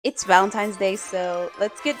It's Valentine's Day, so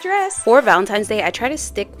let's get dressed. For Valentine's Day, I try to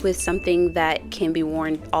stick with something that can be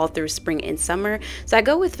worn all through spring and summer. So I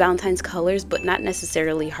go with Valentine's colors, but not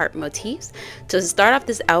necessarily heart motifs. To start off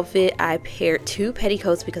this outfit, I paired two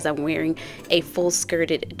petticoats because I'm wearing a full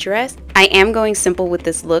skirted dress. I am going simple with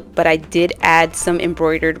this look, but I did add some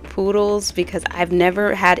embroidered poodles because I've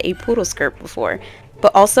never had a poodle skirt before.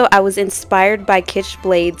 But also I was inspired by Kitsch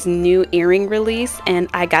Blade's new earring release and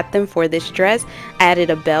I got them for this dress. I added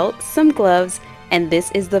a belt, some gloves, and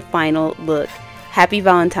this is the final look. Happy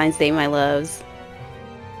Valentine's Day, my loves.